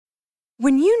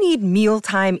When you need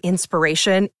mealtime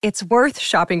inspiration, it's worth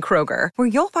shopping Kroger, where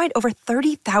you'll find over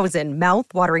 30,000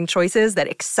 mouth-watering choices that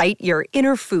excite your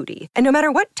inner foodie. And no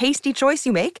matter what tasty choice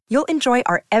you make, you'll enjoy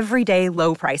our everyday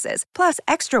low prices, plus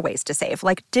extra ways to save,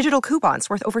 like digital coupons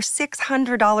worth over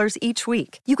 $600 each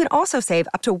week. You can also save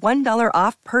up to $1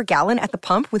 off per gallon at the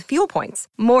pump with fuel points.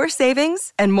 More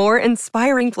savings and more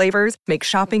inspiring flavors make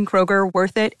shopping Kroger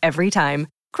worth it every time.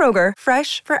 Kroger,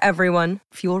 fresh for everyone.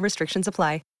 Fuel restrictions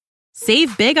apply.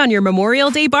 Save big on your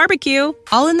Memorial Day barbecue,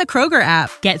 all in the Kroger app.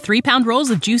 Get 3-pound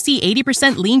rolls of juicy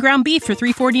 80% lean ground beef for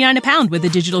 $3.49 a pound with a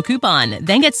digital coupon.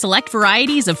 Then get select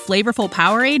varieties of flavorful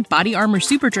Powerade, Body Armor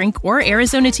Super Drink, or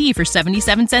Arizona tea for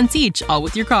 77 cents each, all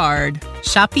with your card.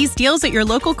 Shop these deals at your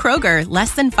local Kroger,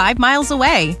 less than 5 miles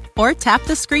away. Or tap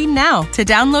the screen now to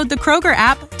download the Kroger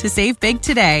app to save big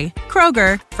today.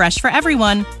 Kroger, fresh for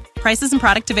everyone. Prices and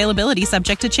product availability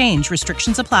subject to change.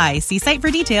 Restrictions apply. See site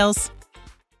for details.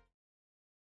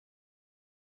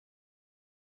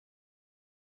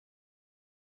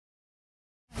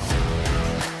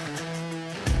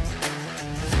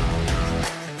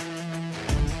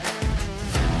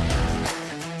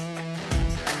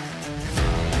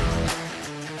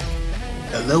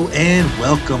 Hello and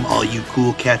welcome, all you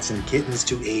cool cats and kittens,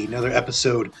 to another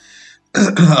episode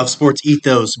of Sports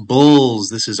Ethos Bulls.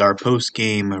 This is our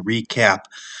post-game recap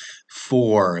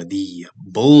for the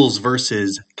Bulls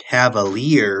versus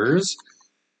Cavaliers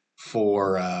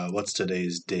for, what's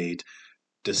today's date?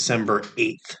 December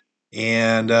 8th.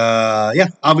 And, yeah,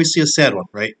 obviously a sad one,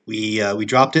 right? We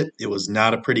dropped it. It was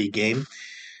not a pretty game.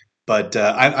 But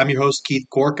I'm your host, Keith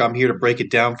Cork. I'm here to break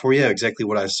it down for you, exactly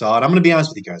what I saw. And I'm going to be honest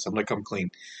with you guys. I'm going to come clean.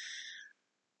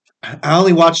 I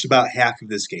only watched about half of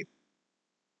this game.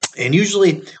 And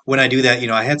usually when I do that,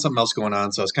 I had something else going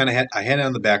on. So I was I had it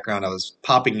on the background. I was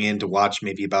popping in to watch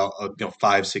maybe about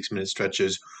 5-6 minute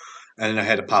stretches. And then I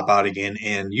had to pop out again.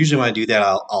 And usually when I do that,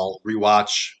 I'll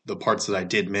rewatch the parts that I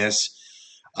did miss.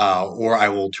 Or I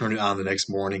will turn it on the next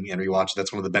morning and rewatch it.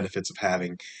 That's one of the benefits of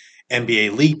having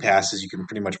NBA League passes. You can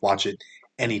pretty much watch it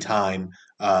anytime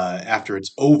after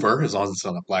it's over, as long as it's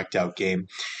not a blacked out game.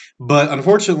 But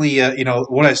unfortunately,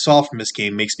 what I saw from this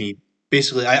game makes me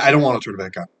basically, I don't want to turn it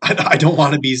back on. I don't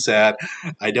want to be sad.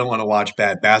 I don't want to watch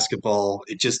bad basketball.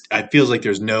 It feels like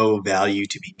there's no value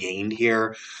to be gained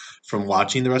here from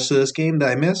watching the rest of this game that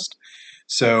I missed.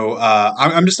 So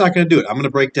I'm just not going to do it. I'm going to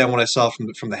break down what I saw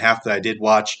from the half that I did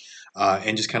watch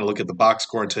and just kind of look at the box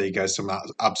score and tell you guys some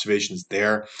observations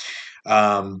there.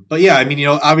 But yeah,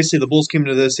 obviously the Bulls came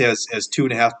into this as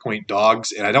 2.5-point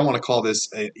dogs, and I don't want to call this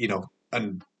a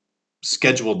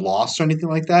scheduled loss or anything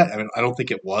like that. I don't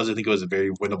think it was. I think it was a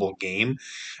very winnable game.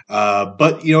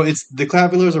 But it's the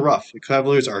Cavaliers are rough. The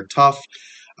Cavaliers are tough.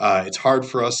 It's hard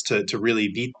for us to really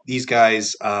beat these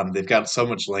guys. They've got so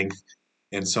much length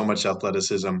and so much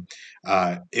athleticism.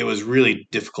 It was really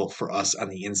difficult for us on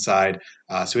the inside.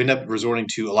 So we ended up resorting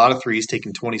to a lot of threes,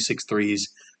 taking 26 threes.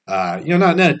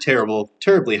 Not a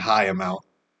terribly high amount.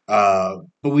 But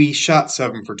we shot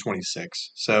 7 for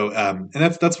 26. So, and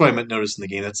that's what I noticed in the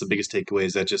game. That's the biggest takeaway,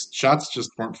 is that shots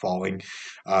just weren't falling.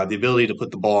 The ability to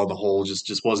put the ball in the hole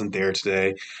just wasn't there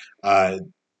today.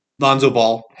 Lonzo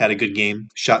Ball had a good game,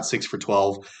 shot 6 for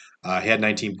 12. He had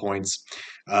 19 points.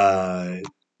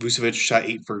 Vucevic shot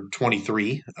 8 for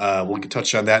 23. We'll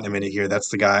touch on that in a minute here. That's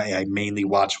the guy I mainly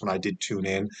watched when I did tune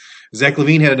in. Zach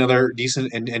LaVine had another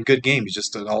decent and good game. He's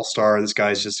just an all-star. This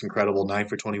guy's just incredible. 9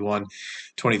 for 21,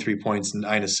 23 points,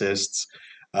 9 assists.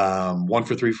 1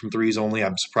 for 3 from threes only.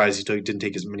 I'm surprised he didn't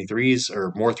take as many threes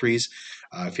or more threes.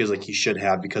 It feels like he should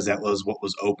have, because that was what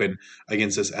was open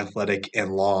against this athletic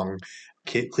and long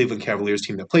Cleveland Cavaliers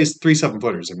team that plays 3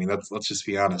 7-footers. Let's just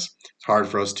be honest. It's hard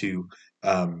for us to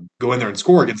go in there and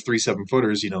score against 3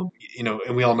 7-footers,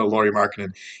 and we all know Lauri Markkanen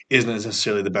isn't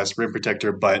necessarily the best rim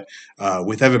protector, but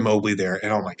with Evan Mobley there,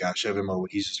 and oh my gosh, Evan Mobley,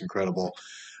 he's just incredible.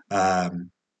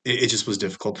 It just was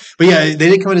difficult. But yeah, they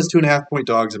did come in as 2.5-point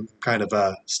dogs. I'm kind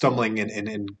of stumbling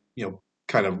and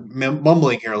kind of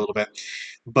mumbling here a little bit.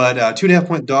 But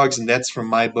 2.5-point dogs, and that's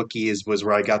from MyBookie was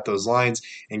where I got those lines.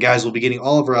 And guys, we'll be getting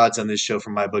all of our odds on this show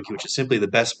from MyBookie, which is simply the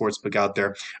best sports book out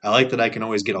there. I like that I can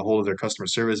always get a hold of their customer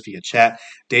service via chat,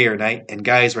 day or night. And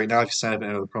guys, right now, if you sign up and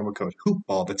enter the promo code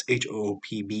HOOPBALL, that's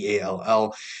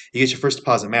HOOPBALL, you get your first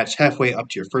deposit matched halfway up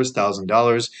to your first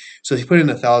 $1,000. So if you put in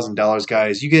 $1,000,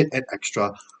 guys, you get an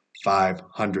extra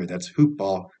 $500. That's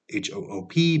HOOPBALL,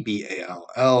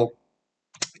 HOOPBALL.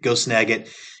 Go snag it.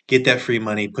 Get that free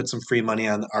money. Put some free money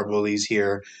on our bullies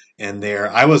here and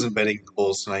there. I wasn't betting the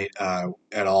Bulls tonight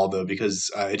at all, though, because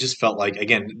it just felt like,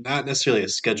 again, not necessarily a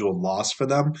scheduled loss for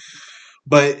them,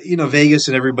 But Vegas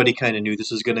and everybody kind of knew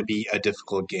this was going to be a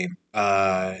difficult game.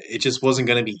 It just wasn't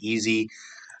going to be easy.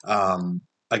 Um,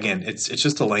 Again, it's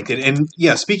just a length. And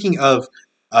yeah, speaking of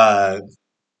uh,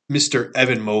 Mr.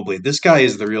 Evan Mobley. This guy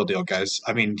is the real deal, guys.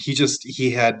 I mean,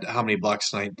 he had how many blocks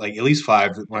tonight? Like at least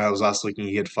five. When I was last looking,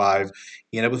 he had five.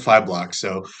 He ended up with 5 blocks.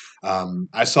 So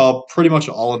I saw pretty much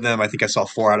all of them. I think I saw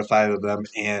 4 out of 5 of them.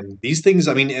 And these things,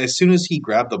 I mean, as soon as he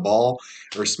grabbed the ball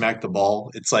or smacked the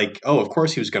ball, it's like, oh, of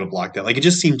course he was going to block that. Like it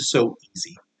just seemed so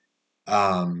easy.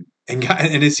 And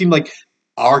it seemed like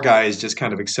our guys just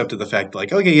kind of accepted the fact,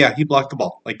 like, okay, yeah, he blocked the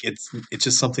ball. Like it's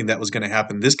just something that was going to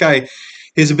happen. This guy,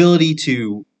 his ability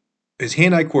to his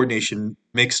hand-eye coordination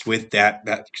mixed with that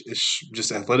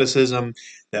just athleticism,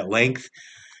 that length,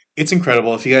 it's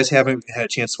incredible. If you guys haven't had a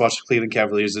chance to watch the Cleveland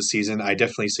Cavaliers this season, I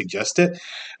definitely suggest it.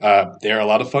 They're a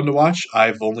lot of fun to watch.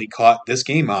 I've only caught this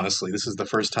game, honestly. This is the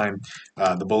first time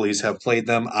the Bullies have played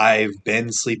them. I've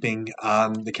been sleeping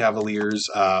on the Cavaliers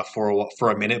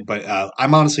for a minute, but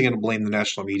I'm honestly going to blame the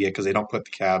national media because they don't put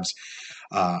the Cavs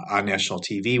on national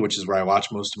TV, which is where I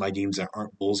watch most of my games that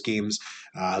aren't Bulls games.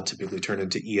 I'll typically turn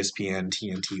into ESPN,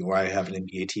 TNT, or I have an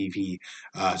NBA TV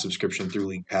subscription through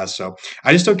League Pass. So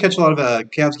I just don't catch a lot of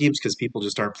Cavs games because people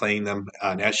just aren't playing them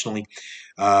nationally.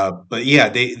 But yeah,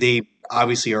 they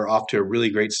obviously are off to a really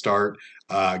great start.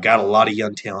 Got a lot of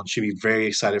young talent. Should be very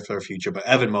excited for their future. But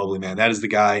Evan Mobley, man, that is the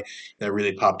guy that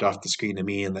really popped off the screen to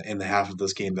me in the half of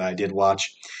this game that I did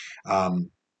watch.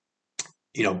 Um,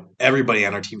 Everybody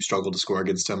on our team struggled to score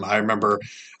against him. I remember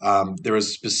there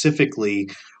was specifically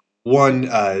one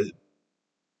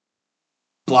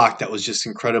block that was just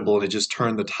incredible, and it just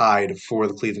turned the tide for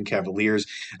the Cleveland Cavaliers.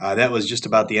 That was just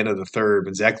about the end of the third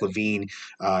when Zach LaVine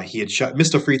he had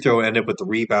missed a free throw, ended up with the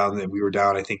rebound, and we were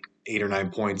down, I think, 8 or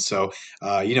 9 points. So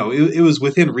it was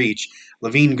within reach.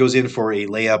 LaVine goes in for a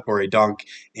layup or a dunk,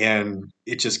 and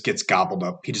it just gets gobbled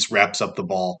up. He just wraps up the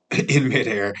ball in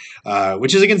midair,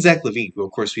 which is against Zach LaVine, who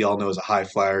of course we all know is a high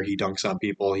flyer. He dunks on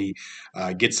people. He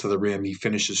gets to the rim. He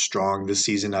finishes strong this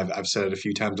season. I've said it a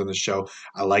few times on the show.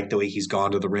 I like the way he's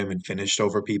gone to the rim and finished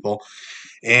over people.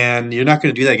 And you're not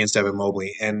going to do that against Evan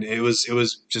Mobley. And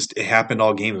it happened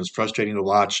all game. It was frustrating to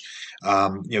watch.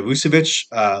 Vucevic,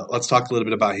 let's talk a little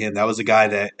bit about him. That was a guy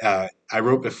that I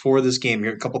wrote before this game.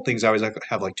 Here are a couple things I always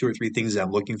have, like 2 or 3 things that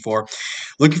I'm looking for.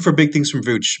 Looking for big things from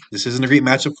Vooch. This isn't a great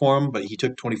matchup for him, but he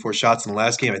took 24 shots in the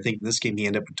last game. I think in this game he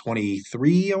ended up with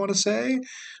 23, I want to say.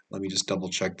 Let me just double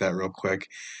check that real quick.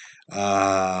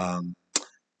 Um,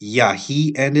 yeah,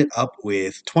 he ended up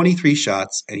with 23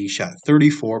 shots and he shot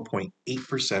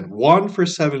 34.8%, 1 for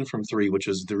 7 from three, which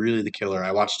was really the killer.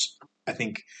 I watched, I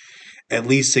think, at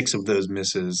least 6 of those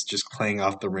misses just playing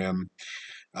off the rim.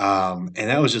 And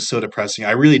that was just so depressing.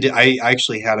 I really did. I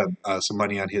actually had some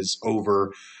money on his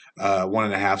over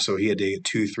 1.5, so he had to get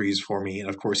 2 threes for me. And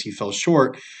of course, he fell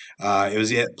short. It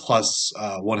was at plus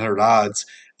 100 odds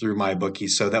through my bookie,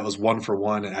 so that was 1 for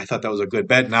 1. And I thought that was a good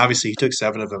bet. And obviously, he took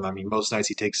 7 of them. I mean, most nights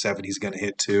he takes 7, he's going to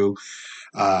hit 2.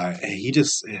 And he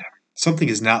just something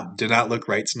did not look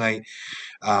right tonight.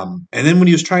 And then when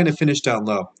he was trying to finish down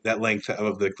low, that length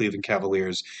of the Cleveland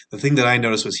Cavaliers, the thing that I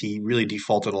noticed was he really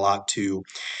defaulted a lot to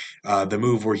the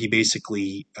move where he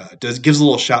basically gives a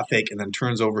little shot fake and then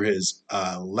turns over his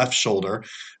left shoulder,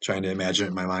 trying to imagine it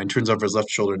in my mind, turns over his left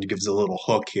shoulder and gives a little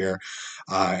hook here.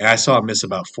 And I saw him miss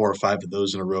about 4 or 5 of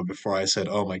those in a row before I said,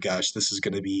 oh my gosh, this is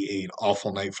going to be an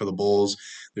awful night for the Bulls.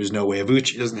 There's no way.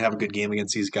 Vucevic doesn't have a good game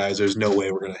against these guys. There's no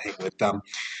way we're going to hang with them.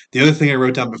 The other thing I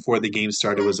wrote down before the game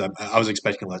started was I was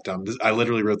expecting a letdown. I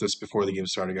literally wrote this before the game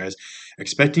started, guys.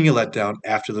 Expecting a letdown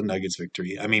after the Nuggets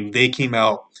victory. I mean, they came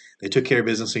out, they took care of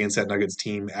business against that Nuggets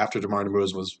team after DeMar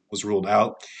DeRozan was ruled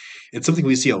out. It's something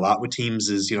we see a lot with teams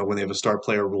is, when they have a star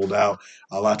player ruled out,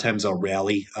 a lot of times they'll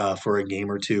rally for a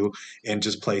game or two and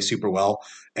just play super well.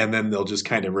 And then they'll just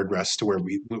kind of regress to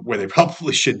where they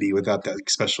probably should be without that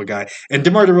special guy. And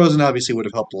DeMar DeRozan obviously would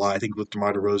have helped a lot. I think with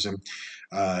DeMar DeRozan,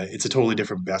 it's a totally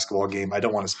different basketball game. I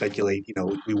don't want to speculate,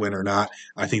 we win or not.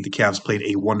 I think the Cavs played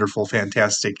a wonderful,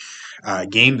 fantastic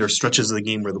game. There's stretches of the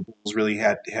game where the Bulls really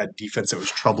had defense that was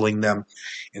troubling them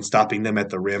and stopping them at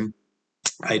the rim.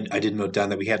 I did note down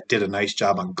that we did a nice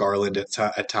job on Garland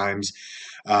at times.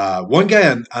 One guy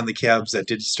on the Cavs that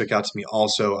did stick out to me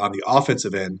also on the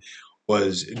offensive end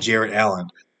was Jarrett Allen.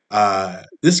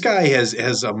 This guy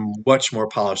has a much more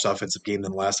polished offensive game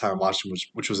than the last time I watched him,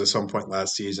 which was at some point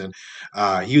last season.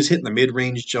 He was hitting the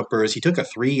mid-range jumpers. He took a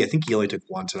 3. I think he only took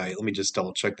 1 tonight. Let me just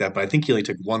double check that. But I think he only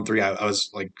took 1 3. I was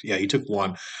like, yeah, he took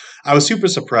 1. I was super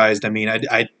surprised. I mean,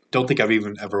 I don't think I've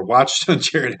even ever watched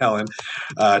Jarrett Allen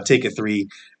take a 3.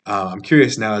 I'm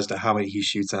curious now as to how many he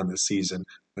shoots on this season.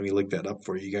 Let me look that up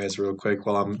for you guys real quick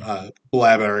while I'm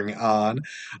blabbering on.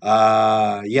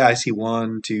 Yeah, I see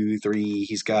one, two, three.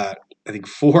 He's got, I think,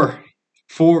 four.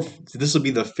 This will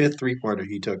be the fifth three-pointer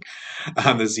he took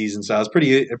on the season. So I was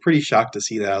pretty shocked to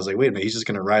see that. I was like, wait a minute, he's just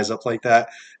going to rise up like that.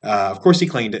 Of course, he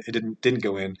claimed it. It didn't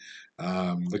go in.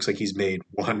 Looks like he's made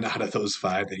one out of those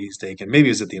five that he's taken. Maybe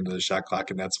it was at the end of the shot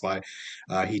clock, and that's why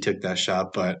he took that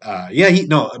shot. But yeah, he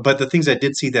no. But the things I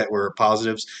did see that were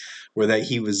positives were that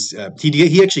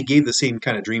he actually gave the same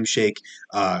kind of dream shake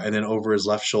and then over his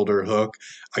left shoulder hook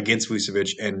against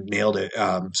Vucevic and nailed it.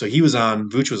 So he was on,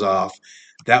 Vuce was off.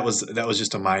 That was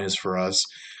just a minus for us.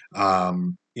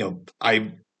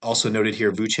 I also noted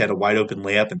here Vuce had a wide open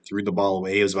layup and threw the ball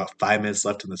away. It was about 5 minutes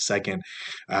left in the second,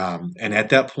 and at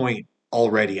that point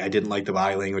already I didn't like the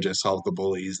body language I saw with the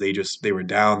bullies. They were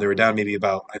down. They were down maybe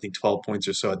about I think 12 points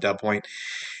or so at that point,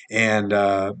 and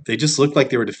they just looked like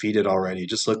they were defeated already. It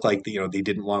just looked like they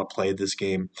didn't want to play this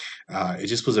game. It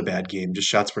just was a bad game. Just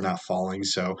shots were not falling.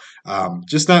 So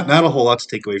just not a whole lot to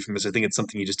take away from this. I think it's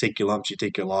something you just take your lumps, you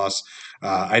take your loss.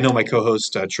 I know my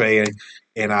co-host Trey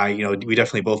and I, we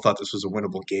definitely both thought this was a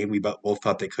winnable game. We both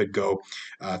thought they could go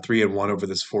 3-1 over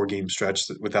this 4 game stretch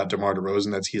without DeMar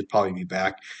DeRozan. He'll probably be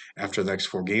back after the next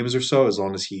 4 games or so, as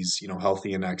long as he's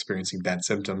healthy and not experiencing bad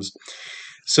symptoms.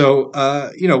 So,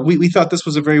 we thought this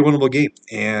was a very winnable game,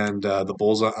 and the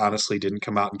Bulls honestly didn't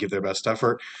come out and give their best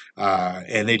effort,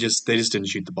 and they just didn't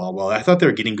shoot the ball well. I thought they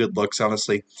were getting good looks,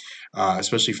 honestly,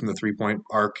 especially from the 3-point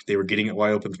arc. They were getting it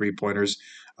wide open 3-pointers,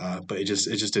 but it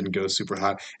just didn't go super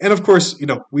hot. And of course,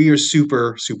 we are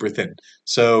super super thin.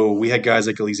 So we had guys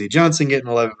like Alize Johnson getting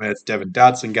 11 minutes, Devin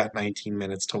Dotson got 19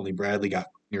 minutes, Tony Bradley got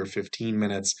near 15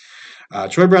 minutes.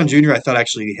 Troy Brown Jr., I thought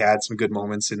actually had some good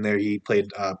moments in there. He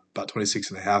played about 26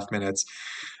 and a half minutes.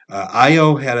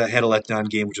 Io had a letdown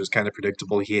game, which was kind of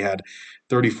predictable. He had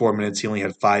 34 minutes. He only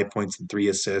had 5 points and 3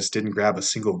 assists. Didn't grab a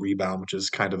single rebound, which is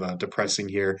kind of depressing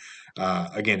here.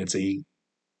 Again, it's a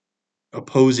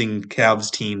opposing Cavs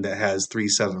team that has 3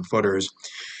 7-footers.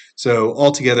 So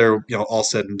altogether, all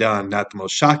said and done, not the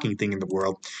most shocking thing in the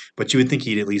world, but you would think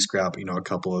he'd at least grab, a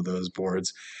couple of those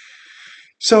boards.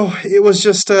 So it was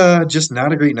just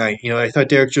not a great night. I thought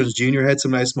Derek Jones Jr. had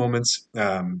some nice moments,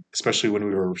 especially when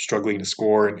we were struggling to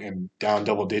score and down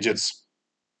double digits.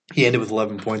 He ended with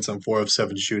 11 points on 4 of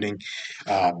 7 shooting,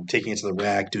 taking it to the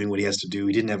rack, doing what he has to do.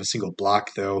 He didn't have a single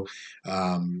block though.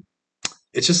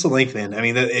 It's just the length, man. I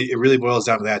mean, it really boils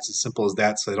down to that. It's as simple as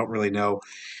that. So I don't really know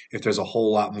if there's a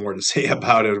whole lot more to say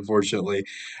about it, unfortunately.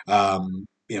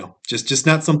 Just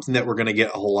not something that we're going to get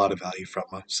a whole lot of value from.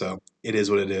 So it is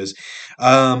what it is.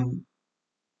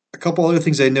 A couple other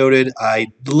things I noted. I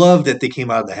love that they came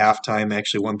out of the halftime.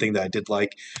 Actually, one thing that I did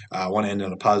like, I want to end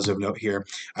on a positive note here.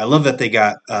 I love that they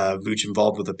got Vooch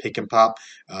involved with a pick and pop.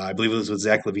 I believe it was with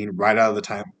Zach LaVine right out of the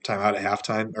timeout at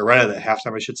halftime, or right out of the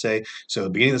halftime, I should say. So,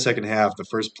 beginning of the second half, the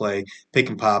first play, pick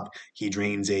and pop, he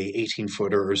drains a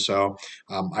 18-footer or so.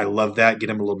 I love that. Get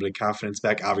him a little bit of confidence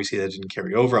back. Obviously, that didn't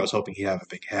carry over. I was hoping he'd have a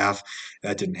big half.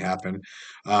 That didn't happen.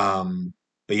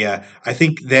 But yeah, I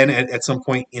think then at some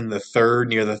point in the third,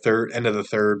 near the third end of the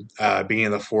third, beginning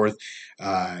of the fourth,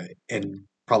 and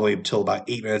probably until about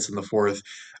 8 minutes in the fourth,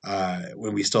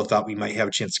 when we still thought we might have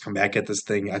a chance to come back at this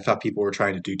thing, I thought people were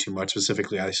trying to do too much.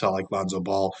 Specifically, I saw like Lonzo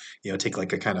Ball, take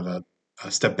like a kind of a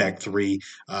step back three,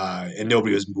 and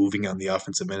nobody was moving on the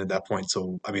offensive end at that point.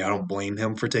 So, I mean, I don't blame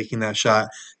him for taking that shot,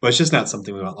 but it's just not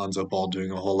something we want Lonzo Ball doing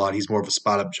a whole lot. He's more of a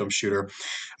spot up jump shooter,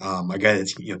 a guy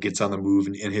that gets on the move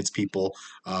and hits people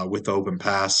with the open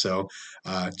pass. So,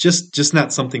 just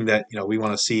not something that we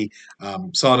want to see.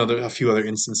 Saw a few other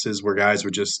instances where guys were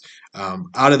just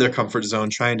out of their comfort zone,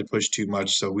 trying to push too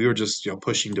much. So we were just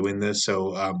pushing to win this.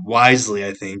 So wisely,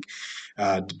 I think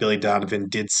Billy Donovan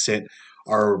did sit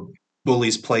our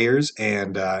Bullies players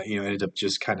and ended up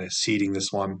just kind of ceding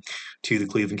this one to the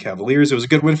Cleveland Cavaliers. It was a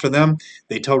good win for them.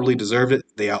 They totally deserved it.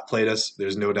 They outplayed us.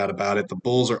 There's no doubt about it. The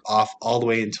Bulls are off all the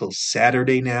way until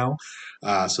Saturday now.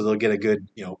 So they'll get a good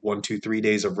 1, 2, 3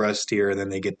 days of rest here, and then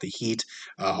they get the Heat.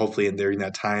 Hopefully, and during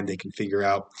that time, they can figure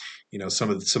out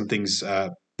some things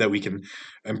that we can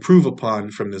improve upon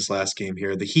from this last game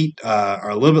here. The Heat are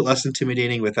a little bit less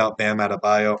intimidating without Bam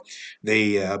Adebayo.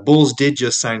 The Bulls did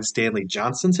just sign Stanley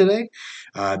Johnson today.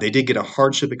 They did get a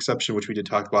hardship exception, which we did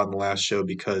talk about in the last show,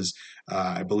 because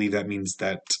I believe that means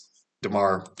that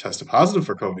DeMar tested positive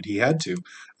for COVID. He had to,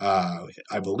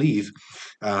 I believe,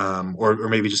 or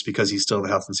maybe just because he's still in the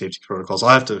health and safety protocols. I'll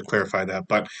have to clarify that.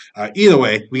 But either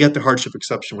way, we got the hardship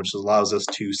exception, which allows us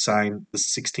to sign the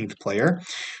 16th player,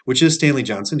 which is Stanley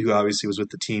Johnson, who obviously was with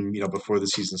the team, before the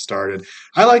season started.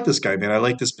 I like this guy, man. I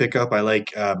like this pickup. I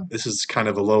like this is kind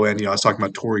of a low end. I was talking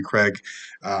about Torrey Craig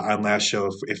on last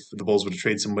show. If the Bulls would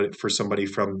trade somebody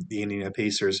from the Indiana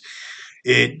Pacers,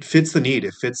 it fits the need.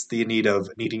 It fits the need of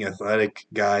needing an athletic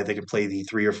guy that can play the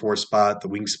 3 or 4 spot, the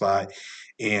wing spot,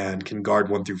 and can guard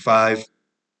 1 through 5.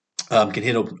 Can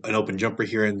hit an open jumper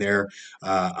here and there.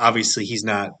 Obviously, he's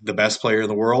not the best player in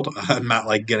the world. I'm not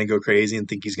going to go crazy and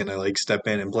think he's going to step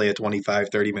in and play a 25,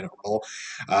 30-minute role.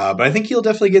 But I think he'll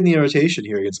definitely get in the rotation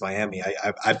here against Miami.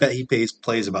 I bet he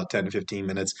plays about 10 to 15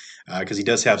 minutes because he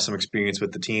does have some experience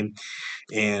with the team.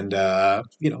 And, I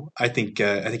think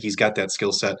he's got that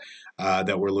skill set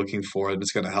that we're looking for, and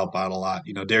it's going to help out a lot.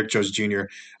 Derek Jones Jr.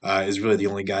 Is really the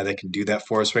only guy that can do that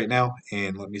for us right now.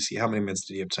 And let me see, how many minutes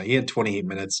did he have tonight? He had 28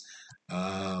 minutes.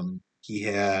 He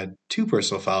had 2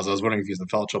 personal fouls. I was wondering if he was in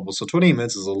foul trouble. So 28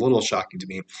 minutes is a little shocking to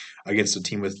me against a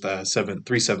team with 3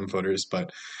 7-footers.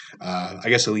 But I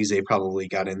guess Elise probably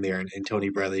got in there, and Tony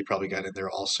Bradley probably got in there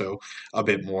also a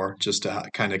bit more just to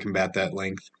kind of combat that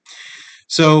length.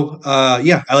 So, I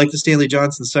like the Stanley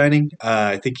Johnson signing.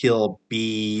 I think he'll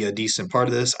be a decent part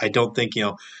of this. I don't think,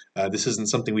 this isn't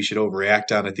something we should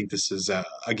overreact on. I think this is,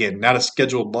 again, not a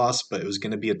scheduled loss, but it was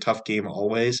going to be a tough game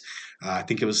always. I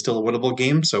think it was still a winnable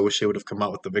game, so I wish they would have come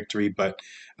out with the victory, but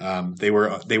they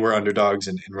were underdogs,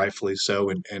 and rightfully so,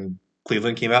 and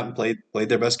Cleveland came out and played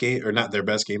their best game, or not their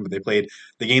best game, but they played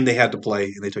the game they had to play,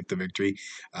 and they took the victory.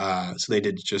 So they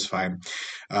did just fine.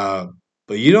 But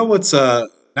you know what's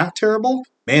not terrible?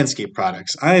 Manscaped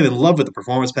products. I am in love with the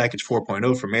Performance Package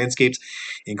 4.0 from Manscaped.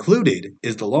 Included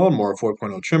is the Lawnmower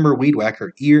 4.0 trimmer, Weed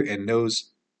Whacker, ear and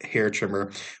nose hair trimmer,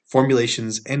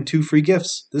 formulations, and 2 free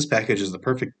gifts. This package is the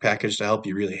perfect package to help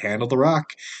you really handle the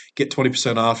rock. Get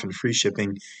 20% off and free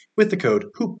shipping with the code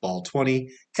HoopBall20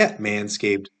 at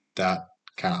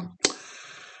manscaped.com.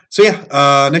 So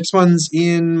next one's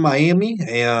in Miami,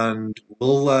 and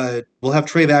we'll have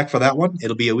Trey back for that one.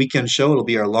 It'll be a weekend show. It'll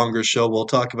be our longer show. We'll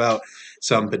talk about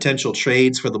some potential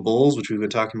trades for the Bulls, which we've been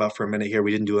talking about for a minute here.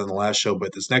 We didn't do it in the last show,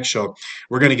 but this next show,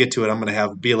 we're going to get to it. I'm going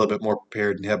to be a little bit more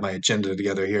prepared and have my agenda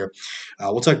together here.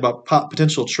 We'll talk about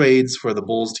potential trades for the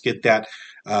Bulls to get that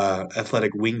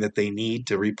athletic wing that they need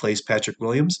to replace Patrick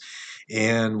Williams.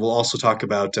 And we'll also talk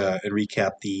about and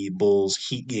recap the Bulls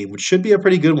Heat game, which should be a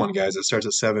pretty good one, guys. It starts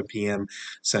at 7 p.m.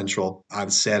 Central on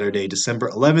Saturday, December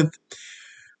 11th.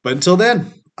 But until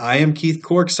then, I am Keith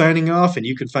Cork signing off, and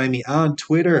you can find me on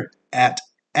Twitter at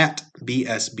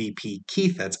BSBP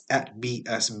Keith. That's at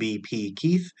BSBP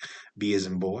Keith. B as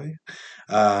in boy.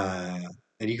 And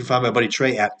you can find my buddy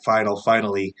Trey at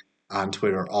Finally on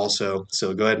Twitter also.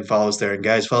 So go ahead and follow us there. And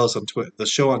guys, follow us on the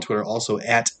show on Twitter also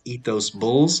at Ethos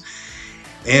Bulls.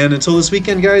 And until this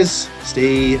weekend, guys,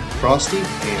 stay frosty,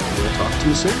 and we'll talk to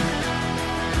you soon.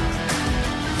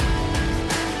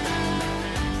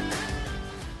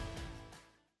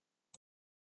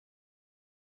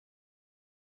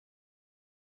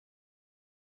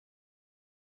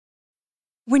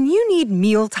 When you need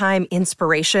mealtime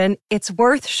inspiration, it's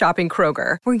worth shopping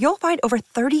Kroger, where you'll find over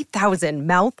 30,000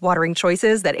 mouth-watering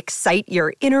choices that excite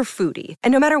your inner foodie.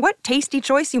 And no matter what tasty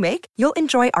choice you make, you'll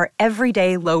enjoy our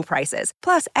everyday low prices,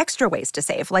 plus extra ways to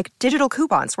save, like digital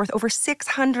coupons worth over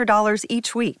 $600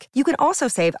 each week. You can also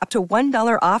save up to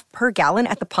 $1 off per gallon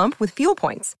at the pump with fuel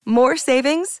points. More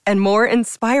savings and more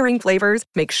inspiring flavors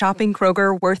make shopping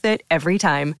Kroger worth it every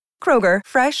time. Kroger,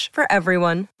 fresh for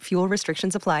everyone. Fuel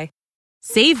restrictions apply.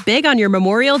 Save big on your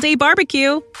Memorial Day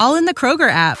barbecue, all in the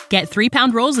Kroger app. Get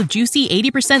 3-pound rolls of juicy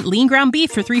 80% lean ground beef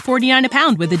for $3.49 a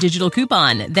pound with a digital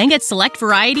coupon. Then get select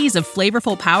varieties of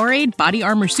flavorful Powerade, Body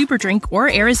Armor Super Drink,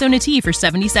 or Arizona tea for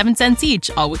 77 cents each,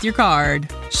 all with your card.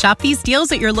 Shop these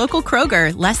deals at your local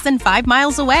Kroger, less than 5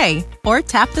 miles away. Or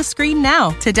tap the screen now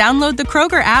to download the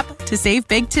Kroger app to save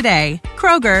big today.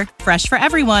 Kroger, fresh for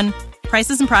everyone.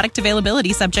 Prices and product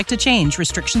availability subject to change.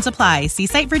 Restrictions apply. See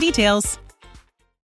site for details.